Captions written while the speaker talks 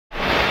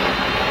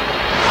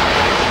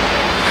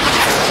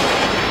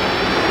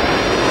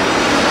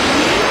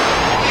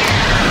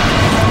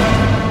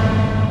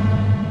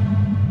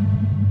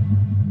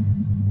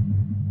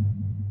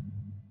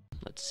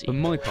see. For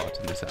my part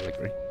in this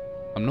allegory,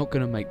 I'm not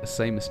going to make the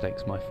same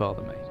mistakes my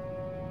father made.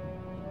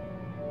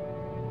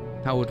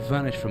 Howard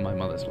vanished from my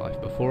mother's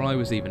life before I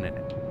was even in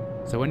it,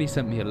 so when he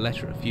sent me a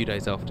letter a few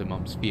days after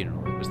Mum's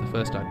funeral, it was the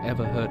first I'd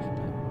ever heard from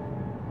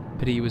him.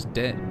 Pity he was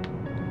dead.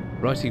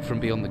 Writing from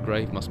beyond the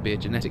grave must be a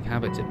genetic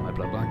habit in my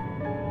bloodline.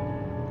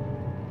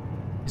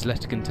 His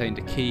letter contained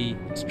a key,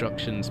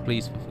 instructions,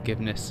 pleas for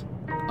forgiveness.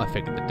 I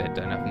figured the dead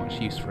don't have much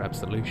use for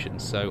absolution,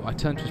 so I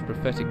turned to his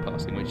prophetic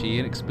passing, which he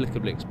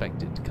inexplicably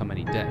expected to come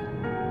any day.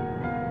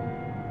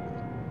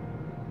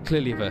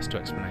 Clearly averse to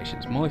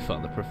explanations, my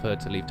father preferred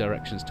to leave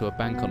directions to a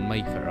bank on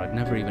Mayfair I'd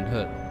never even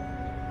heard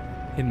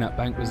of. In that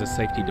bank was a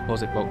safety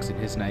deposit box in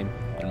his name,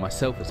 and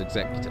myself as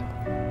executor.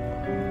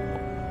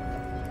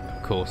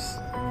 Of course,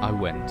 I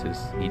went,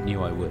 as he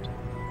knew I would.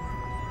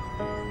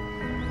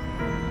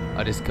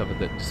 I discovered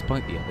that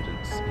despite the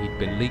evidence, he'd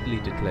been legally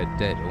declared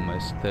dead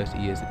almost 30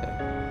 years ago,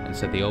 and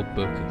so the old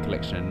book and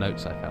collection of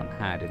notes I found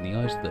had, in the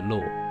eyes of the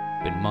law,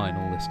 been mine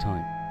all this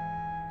time.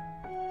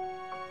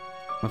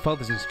 My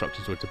father's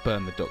instructions were to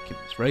burn the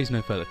documents, raise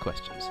no further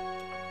questions.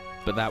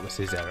 But that was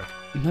his error.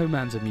 No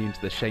man's immune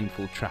to the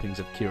shameful trappings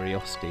of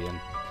curiosity, and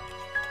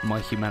my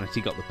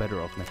humanity got the better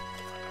of me.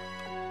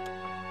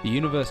 The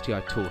university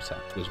I taught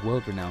at was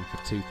world renowned for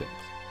two things: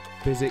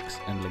 physics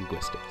and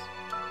linguistics.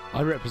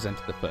 I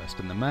represented the first,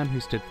 and the man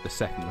who stood for the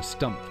second was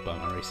stumped by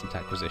my recent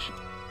acquisition.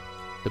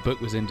 The book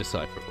was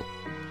indecipherable.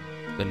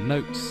 The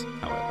notes,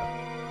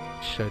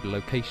 however, showed a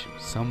location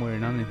somewhere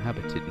in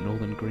uninhabited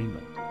northern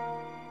Greenland.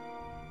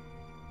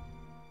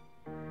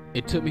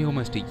 It took me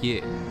almost a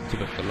year to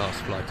book the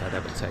last flight I'd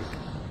ever take.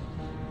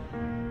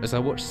 As I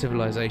watched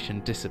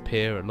civilization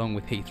disappear along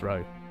with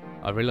Heathrow,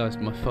 I realised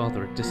my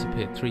father had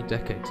disappeared 3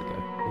 decades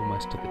ago,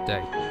 almost to the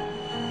day,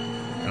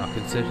 and I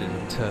considered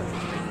in turn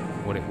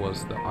what it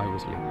was that I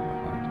was leaving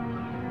behind.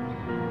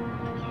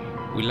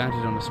 We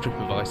landed on a strip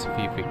of ice a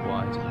few feet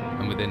wide,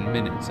 and within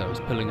minutes I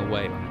was pulling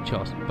away on a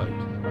chartered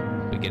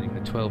boat, beginning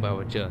the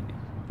 12-hour journey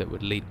that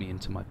would lead me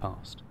into my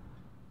past.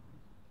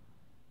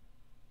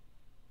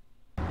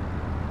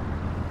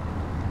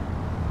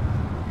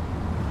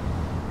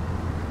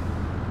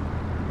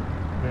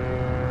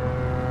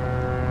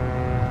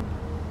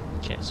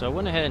 Okay, so I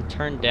went ahead and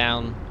turned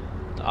down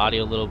the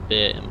audio a little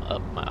bit and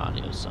up my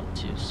audio some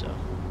too, so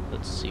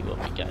let's see what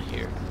we got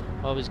here.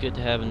 Always good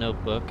to have a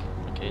notebook.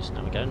 Okay, so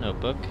now we got a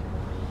notebook.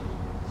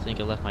 I think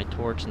I left my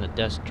torch in the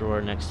desk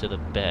drawer next to the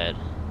bed.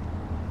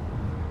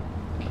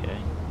 Okay.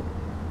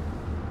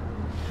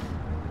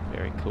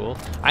 Very cool.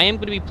 I am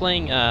going to be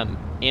playing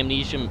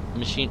Amnesia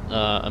Machine,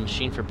 a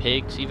Machine for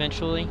Pigs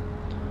eventually.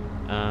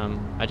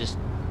 I just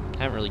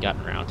haven't really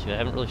gotten around to it. I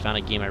haven't really found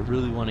a game I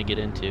really want to get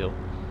into.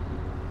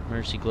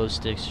 Emergency glow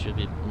sticks should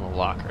be in the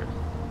locker.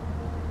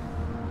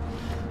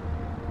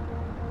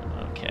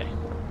 Okay.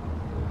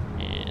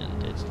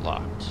 And it's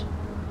locked.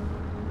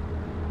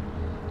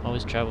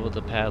 Always travel with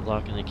a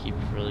padlock and the keep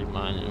really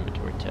mind and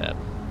inventory tab.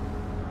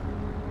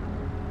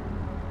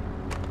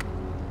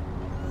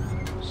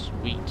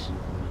 Sweet.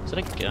 Is that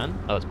a gun?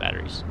 Oh, it's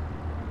batteries.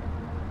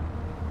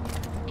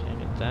 Okay, I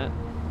got that.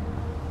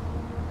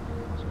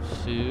 Some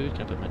food.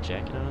 Can I put my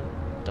jacket on?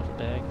 Duffel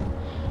bag.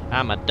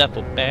 I'm a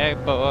duffel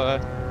bag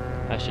boy.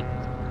 I should.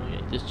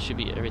 Okay, this should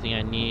be everything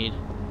I need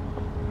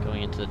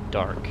going into the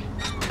dark.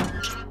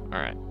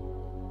 Alright.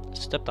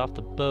 Stepped off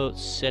the boat,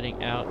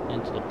 setting out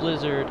into the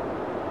blizzard.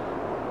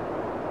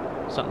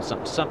 Something,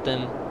 something,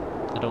 something.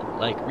 I don't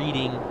like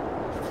reading.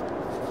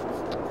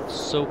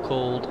 So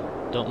cold.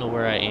 Don't know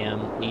where I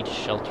am. Need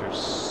shelter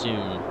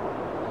soon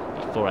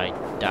before I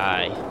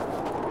die.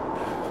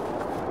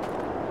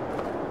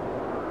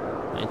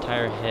 My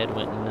entire head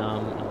went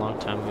numb a long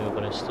time ago,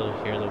 but I still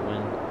hear the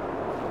wind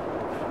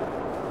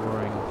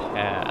roaring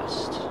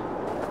past.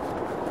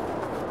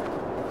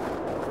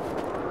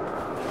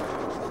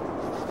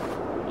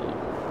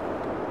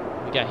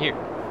 What we got here?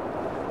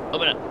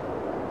 Open it!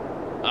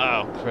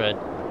 Oh, crud.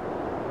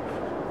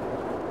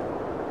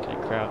 Can I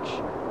crouch?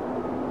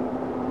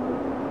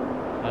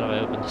 How do I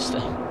open this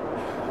thing?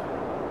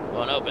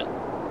 Won't open.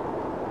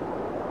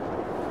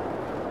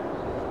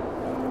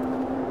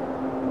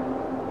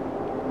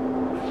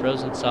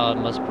 Frozen solid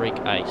must break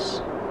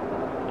ice.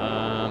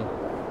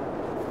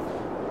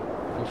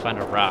 Let me find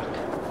a rock.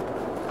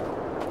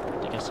 I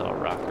think I saw a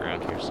rock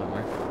around here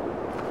somewhere.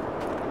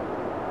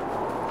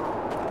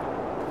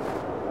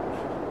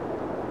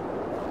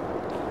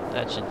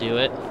 That should do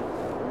it.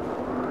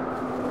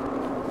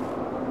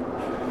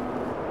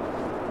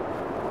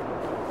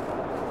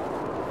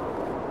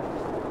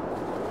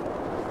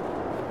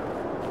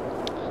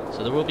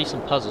 So there will be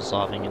some puzzle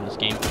solving in this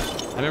game.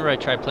 I remember I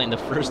tried playing the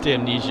first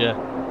Amnesia,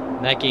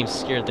 and that game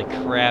scared the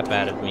crap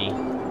out of me.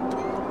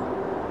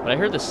 But I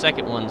heard the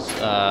second one's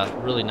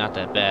really not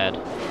that bad,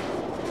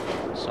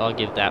 so I'll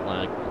give that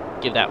one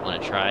a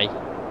try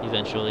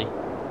eventually.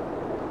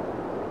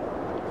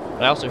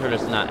 But I also heard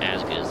it's not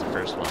as good as the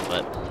first one,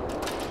 but.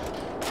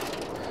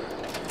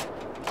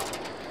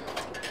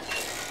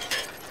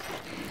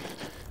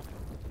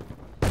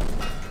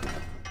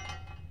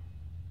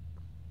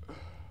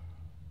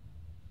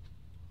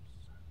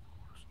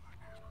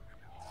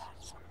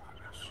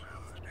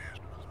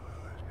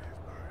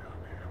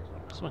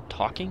 Someone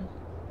talking?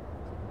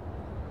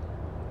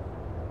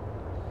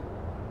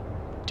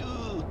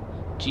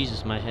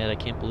 Jesus, my head. I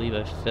can't believe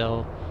I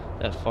fell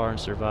that far and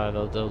survived,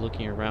 although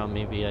looking around,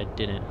 maybe I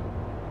didn't.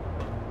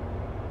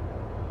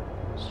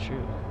 It's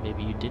true.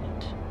 Maybe you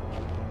didn't.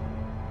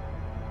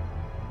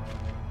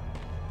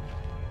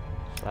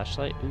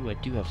 Flashlight? Ooh, I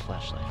do have a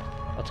flashlight.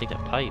 I'll take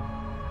that pipe.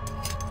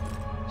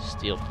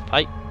 Steel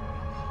pipe.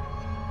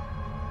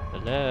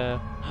 Hello.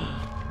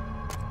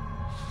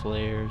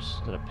 Flares.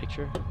 Is that a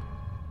picture?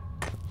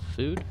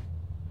 Food?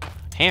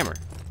 Hammer.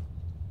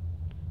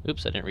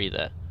 Oops, I didn't read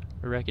that.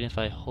 I reckon if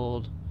I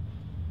hold...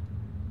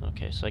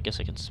 Okay, so I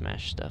guess I can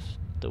smash stuff.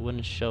 The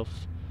wooden shelf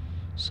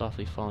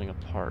softly falling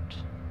apart.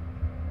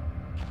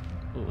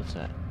 Ooh, what's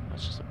that?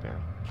 That's just a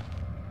barrel.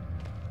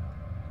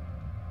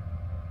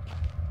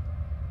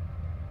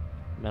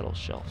 Metal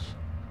shelf.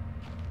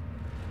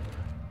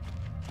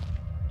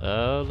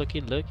 Oh,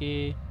 looky,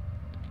 looky.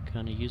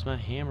 Gonna use my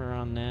hammer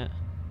on that.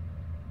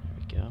 There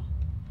we go.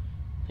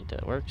 I think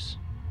that works.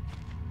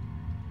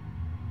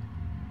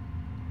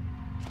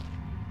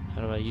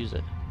 How do I use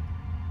it?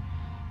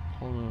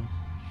 Hold on.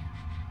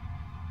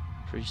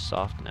 Pretty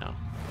soft now.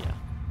 Yeah.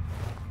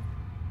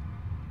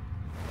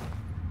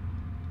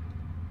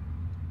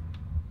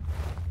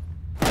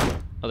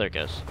 Oh, there it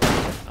goes.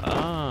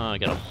 Ah, I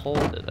gotta hold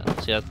it then.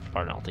 See, that's the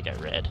part I don't think I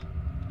read.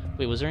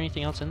 Wait, was there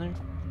anything else in there?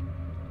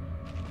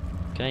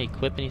 Can I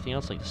equip anything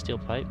else like the steel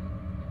pipe?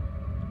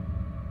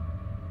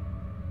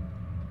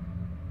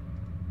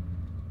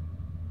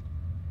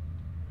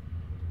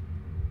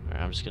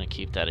 Alright, I'm just gonna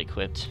keep that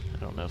equipped. I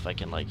don't know if I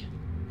can, like,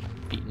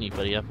 beat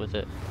anybody up with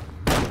it.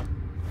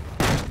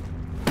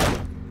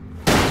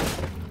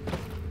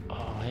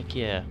 Oh, heck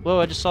yeah. Whoa,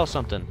 I just saw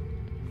something.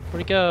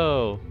 Where'd it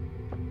go?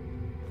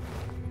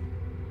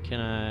 Can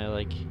I,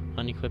 like,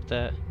 unequip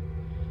that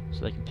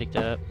so I can pick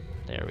that up?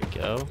 There we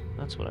go.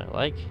 That's what I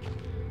like.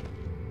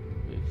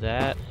 Move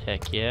that.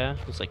 Heck yeah.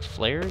 Looks like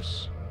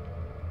flares.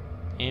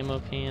 Ammo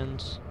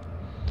cans.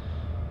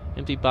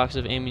 Empty box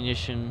of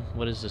ammunition.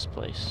 What is this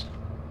place?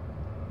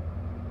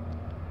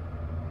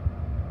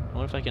 I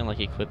wonder if I can, like,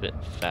 equip it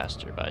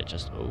faster by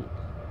just... Oh.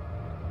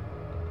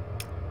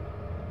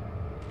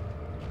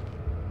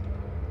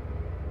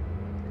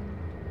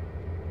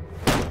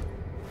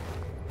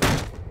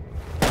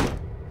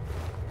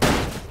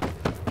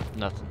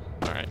 Nothing.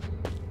 Alright.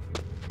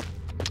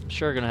 I'm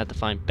sure we're gonna have to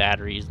find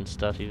batteries and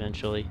stuff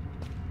eventually.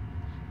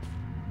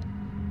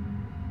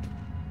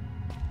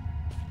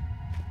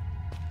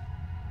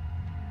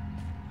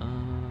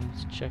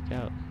 Let's check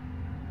out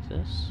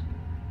this.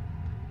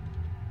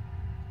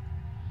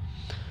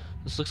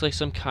 This looks like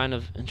some kind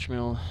of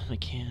instrumental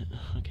mechanic.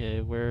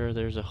 Okay, where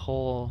there's a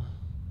hole,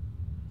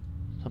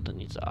 something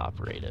needs to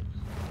operate it.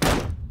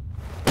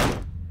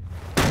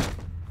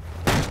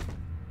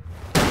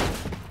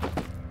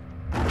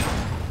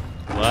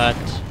 What?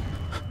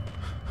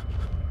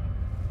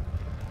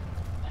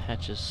 The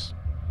hatch is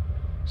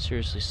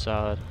seriously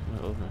solid. I'm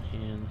gonna open my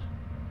hand.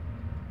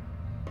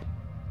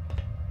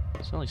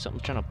 It sounds like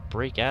something's trying to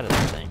break out of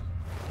this thing.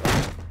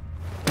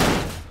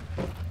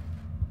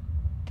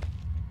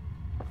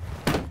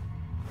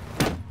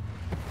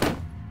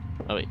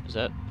 Oh wait, is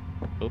that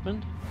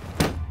opened?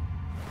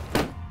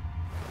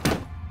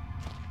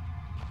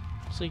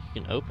 Looks like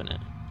you can open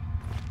it.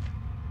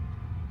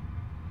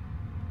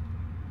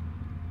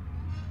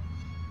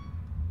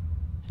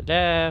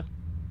 Hello?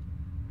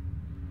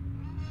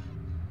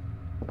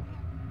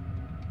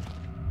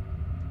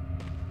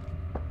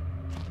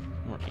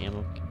 More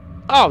ammo.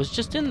 Oh, it was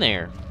just in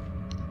there!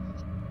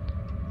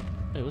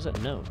 Wait, was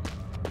that no?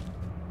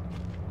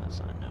 That's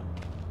not a no.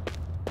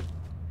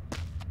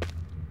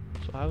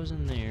 So I was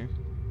in there.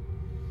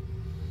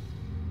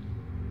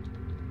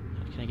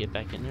 Can I get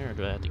back in there, or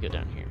do I have to go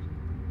down here?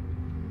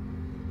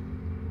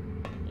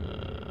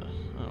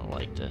 I don't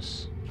like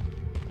this.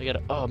 I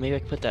gotta... Oh, maybe I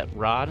can put that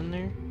rod in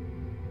there?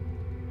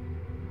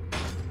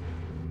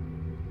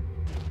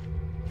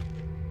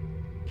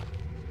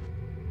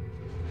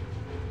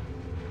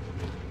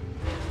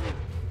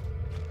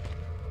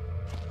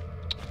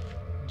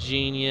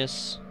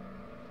 Genius.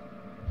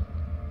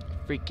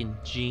 Freaking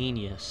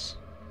genius.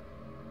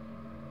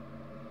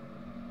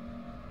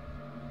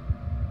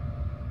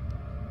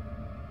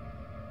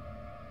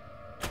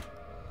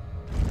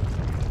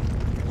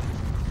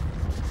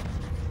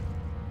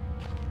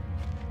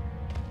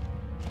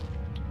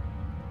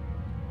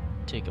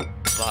 Take a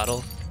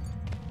bottle.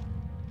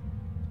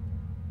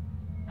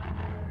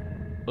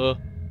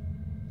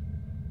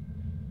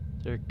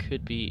 There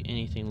could be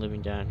anything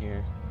living down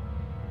here.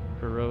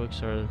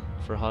 Heroics are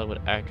for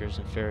Hollywood actors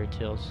and fairy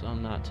tales, so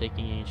I'm not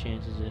taking any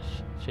chances if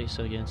face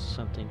against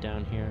something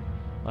down here.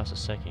 Lost a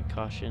second.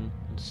 Caution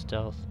and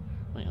stealth.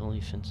 My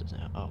only fences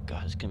now. Oh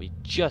god, it's gonna be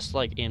just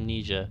like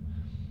Amnesia.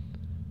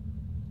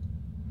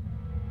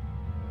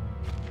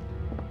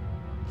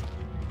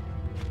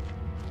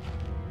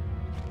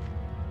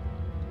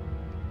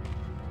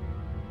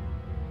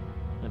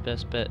 My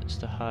best bet is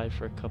to hide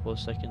for a couple of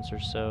seconds or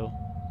so.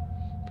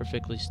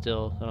 Perfectly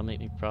still. That'll make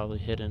me probably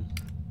hidden.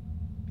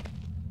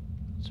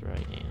 That's where I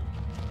am.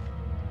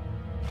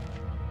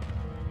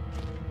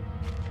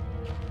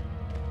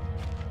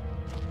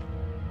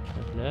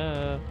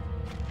 Hello?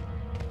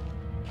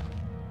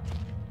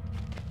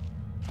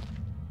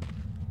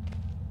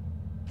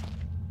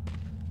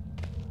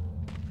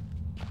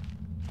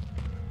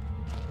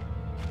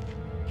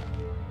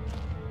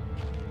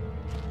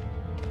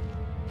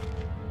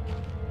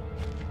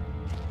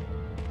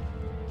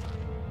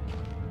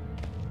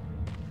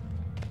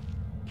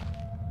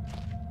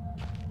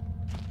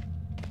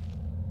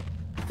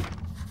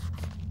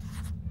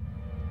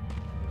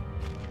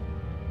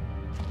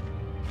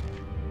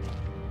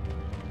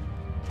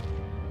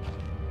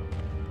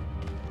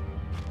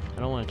 I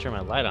don't want to turn my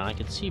light on. I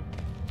can see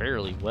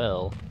fairly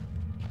well.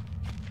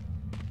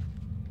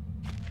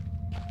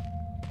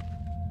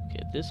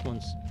 Okay, this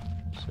one's...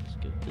 So let's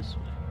go this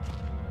way.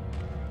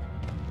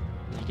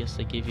 I guess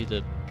they give you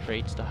the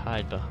crates to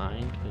hide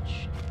behind,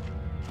 which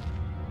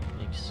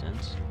makes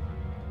sense.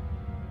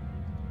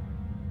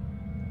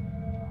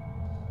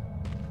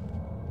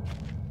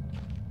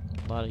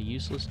 A lot of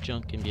useless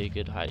junk can be a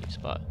good hiding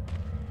spot.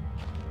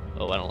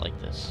 Oh, I don't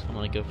like this. I'm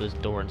gonna go for this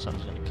door and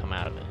something's gonna come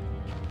out of it.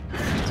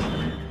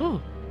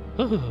 Ooh.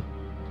 Ooh.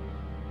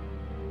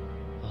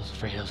 I was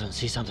afraid I was gonna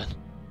see something.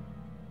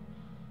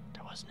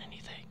 There wasn't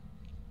anything.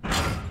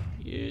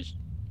 Yes.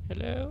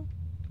 Hello?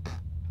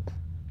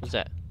 What's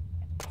that?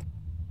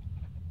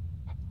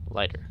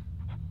 Lighter.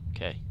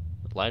 Okay.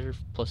 Lighter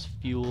plus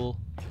fuel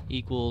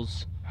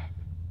equals...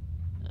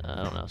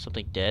 I don't know,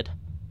 something dead.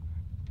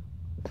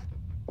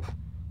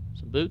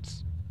 Some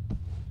boots.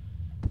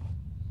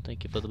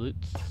 Thank you for the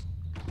boots.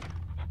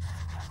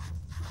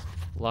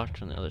 Locked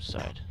from the other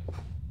side.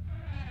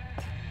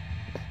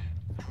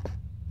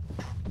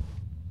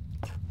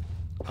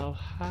 Oh,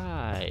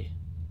 hi.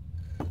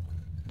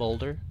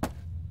 Boulder.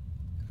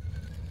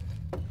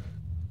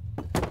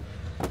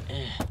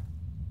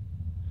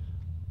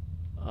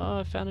 Oh,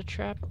 I found a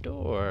trap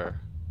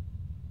door.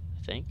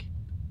 I think.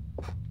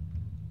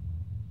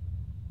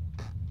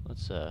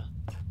 Let's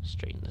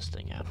straighten this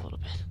thing out a little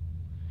bit.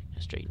 Can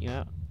I straighten you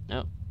out?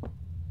 No.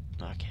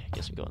 Okay, I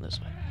guess I'm going this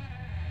way.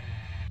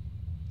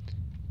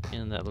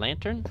 And that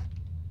lantern?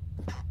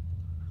 Oh,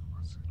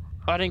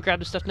 I didn't grab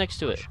the stuff next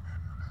to it.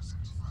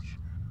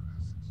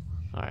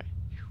 Alright.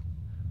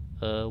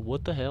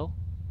 What the hell?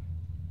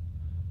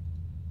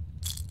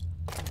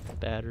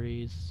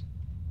 Batteries.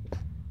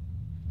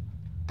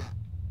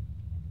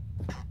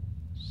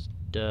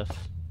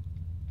 Stuff.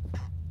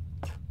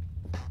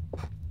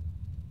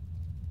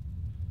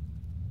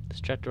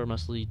 This trapdoor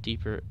must lead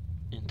deeper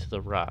into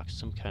the rocks,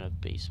 some kind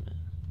of basement.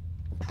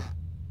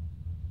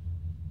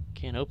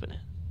 Can't open it.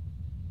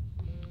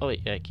 Oh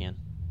wait, yeah I can.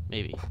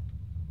 Maybe.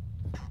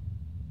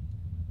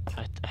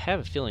 I have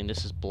a feeling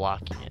this is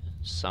blocking it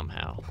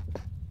somehow.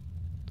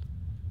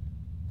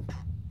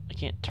 I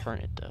can't turn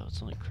it though, it's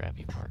the only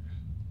crappy part.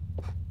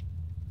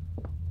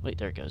 Wait,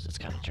 there it goes, it's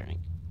kind of turning.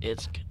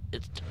 It's go,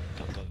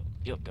 go,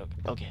 go,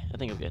 go. Okay, I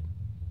think I'm good.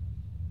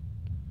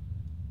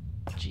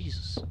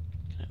 Jesus.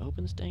 Can I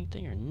open this dang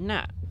thing or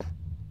not?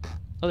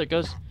 Oh, there it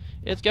goes.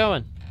 It's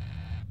going.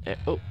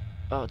 Oh,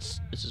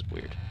 this is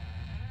weird.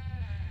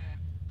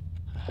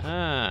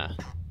 Aha.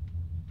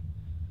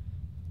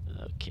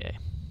 Okay.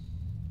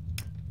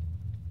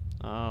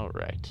 All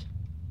right.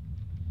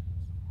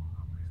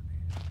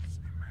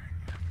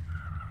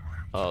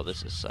 Oh,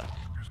 this is suck.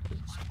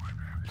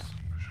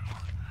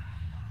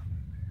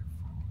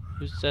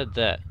 Who said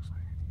that?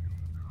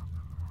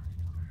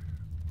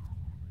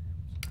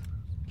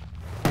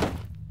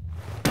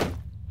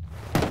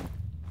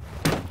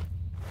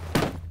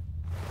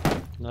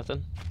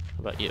 Nothing? How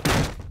about you?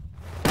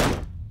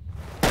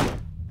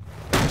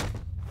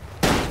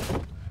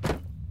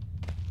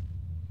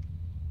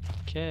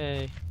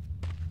 Okay.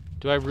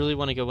 Do I really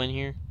want to go in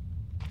here?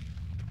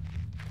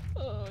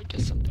 I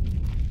guess I'm...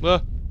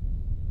 Whoa!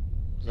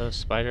 Is that a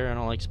spider? I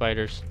don't like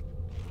spiders.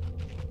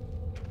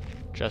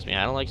 Trust me,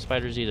 I don't like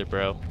spiders either,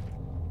 bro.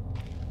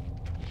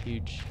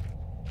 Huge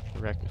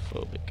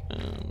arachnophobic. Oh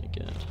my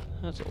god.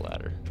 That's a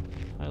ladder.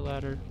 Hi,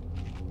 ladder.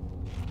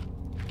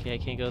 Okay, I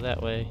can't go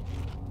that way.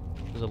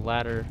 Because a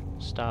ladder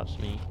stops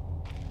me.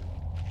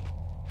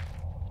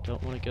 I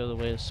don't want to go the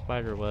way the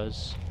spider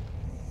was.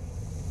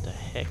 What the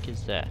heck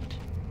is that?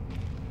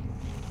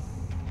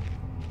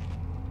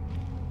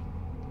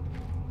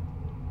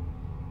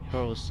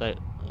 Horrible sight.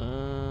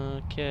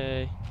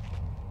 Okay.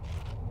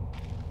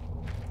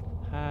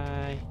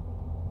 Hi.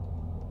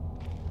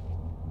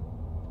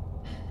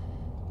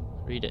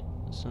 Read it.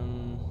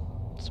 Some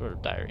sort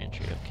of diary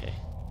entry. Okay.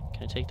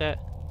 Can I take that?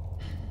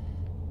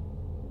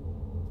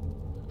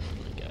 Oh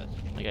my god.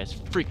 My guy's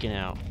freaking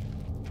out.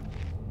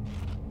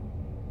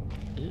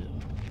 Ew.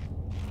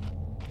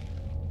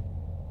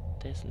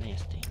 That's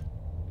nasty.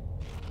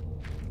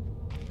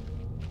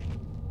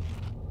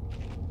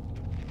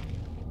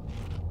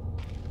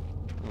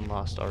 I'm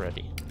lost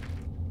already.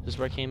 Is this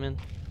where I came in?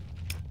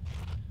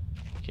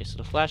 Okay, so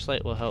the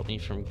flashlight will help me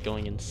from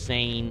going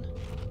insane.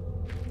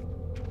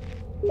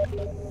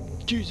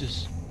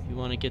 Jesus! You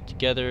want to get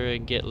together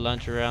and get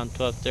lunch around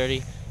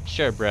 12:30?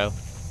 Sure, bro.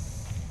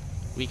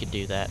 We could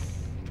do that.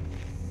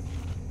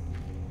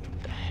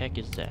 The heck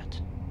is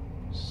that?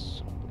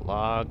 So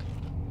Log.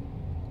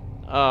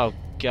 Oh,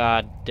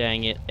 god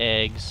dang it.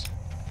 Eggs.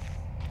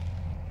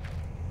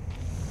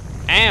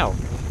 Ow!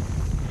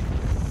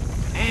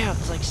 Ow,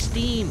 it's like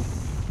Steam!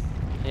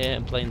 Yeah,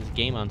 I'm playing this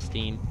game on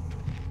Steam.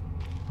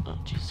 Oh,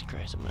 Jesus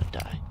Christ, I'm gonna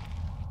die.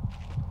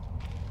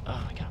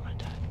 Oh my god, I'm gonna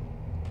die.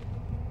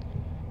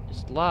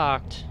 It's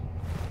locked.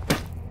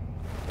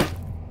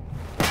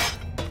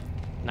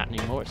 Not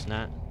anymore, it's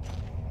not.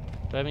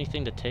 Do I have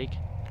anything to take?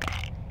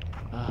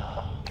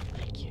 Oh,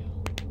 thank you.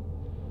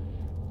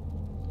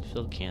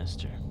 Filled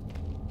canister.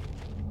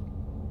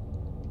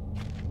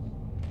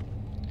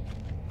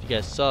 If you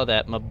guys saw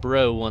that, my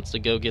bro wants to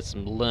go get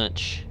some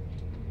lunch.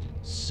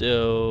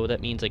 So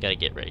that means I gotta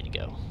get ready to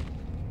go.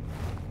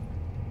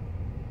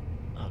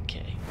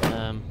 Okay.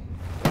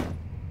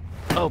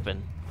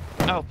 Open.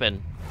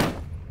 Open.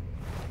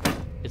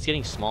 It's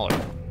getting smaller.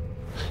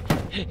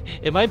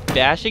 Am I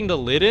bashing the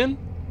lid in?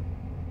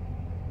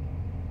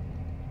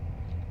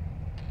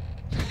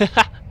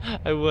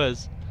 I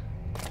was.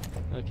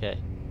 Okay.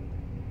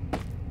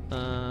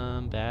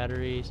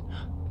 Batteries.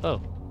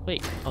 Oh,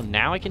 wait. Oh,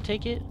 now I can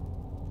take it?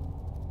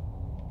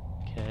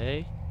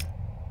 Okay.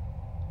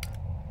 I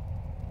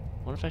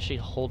wonder if I should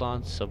hold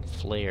on some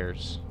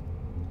flares.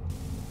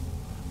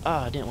 Oh,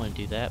 I didn't want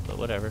to do that, but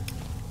whatever.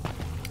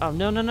 Oh,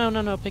 no, no, no,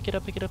 no, no. Pick it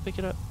up, pick it up, pick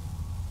it up.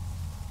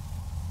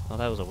 Oh,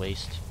 that was a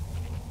waste.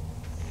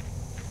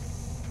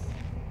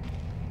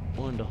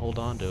 Wanted to hold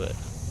on to it.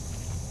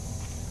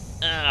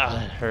 Ah,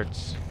 that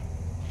hurts.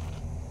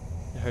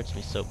 It hurts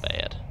me so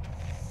bad.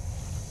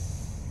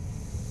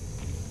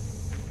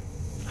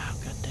 Oh,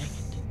 god dang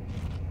it.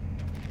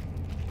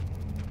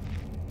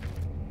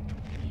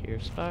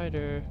 Here's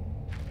spider.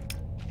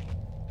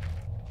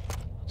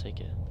 I'll take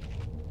it.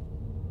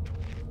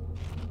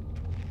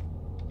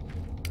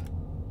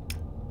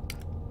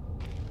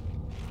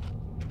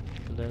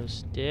 Glow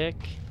stick.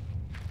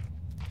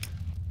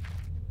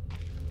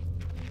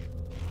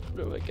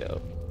 Where do I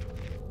go?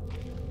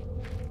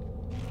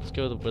 Let's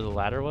go where the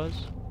ladder was.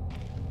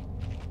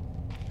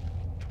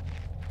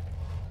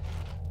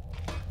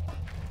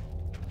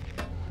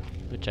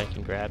 Which I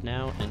can grab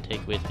now and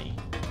take with me,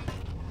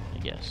 I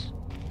guess.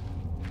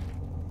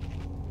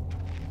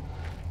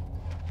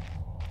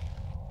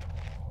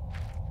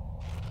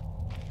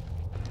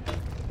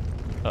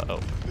 Uh-oh.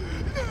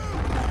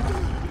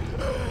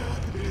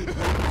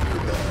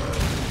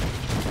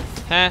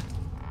 Huh?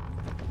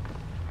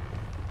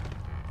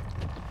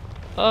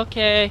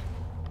 Okay.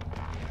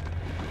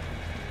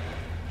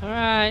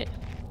 Alright.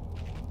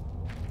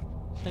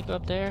 Can I go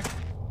up there?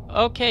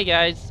 Okay,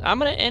 guys. I'm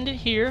gonna end it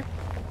here.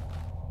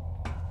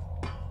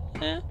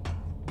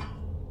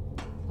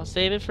 I'll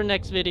save it for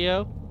next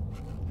video.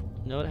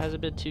 No, it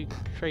hasn't been too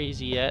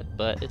crazy yet,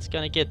 but it's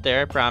gonna get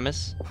there, I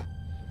promise.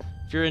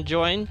 If you're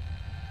enjoying,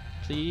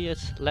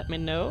 please let me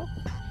know.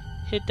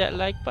 Hit that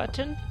like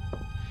button.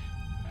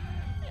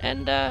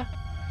 And, oh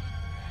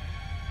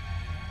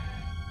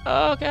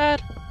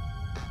god.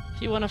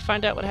 If you want to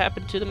find out what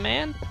happened to the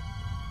man,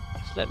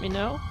 just let me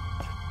know.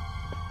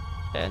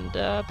 And,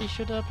 be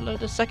sure to upload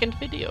the second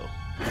video.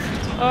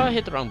 Oh, I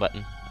hit the wrong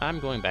button.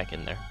 I'm going back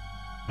in there.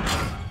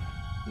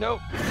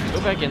 Nope.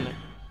 Go back in there.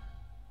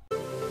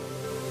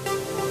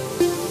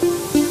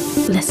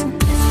 Listen.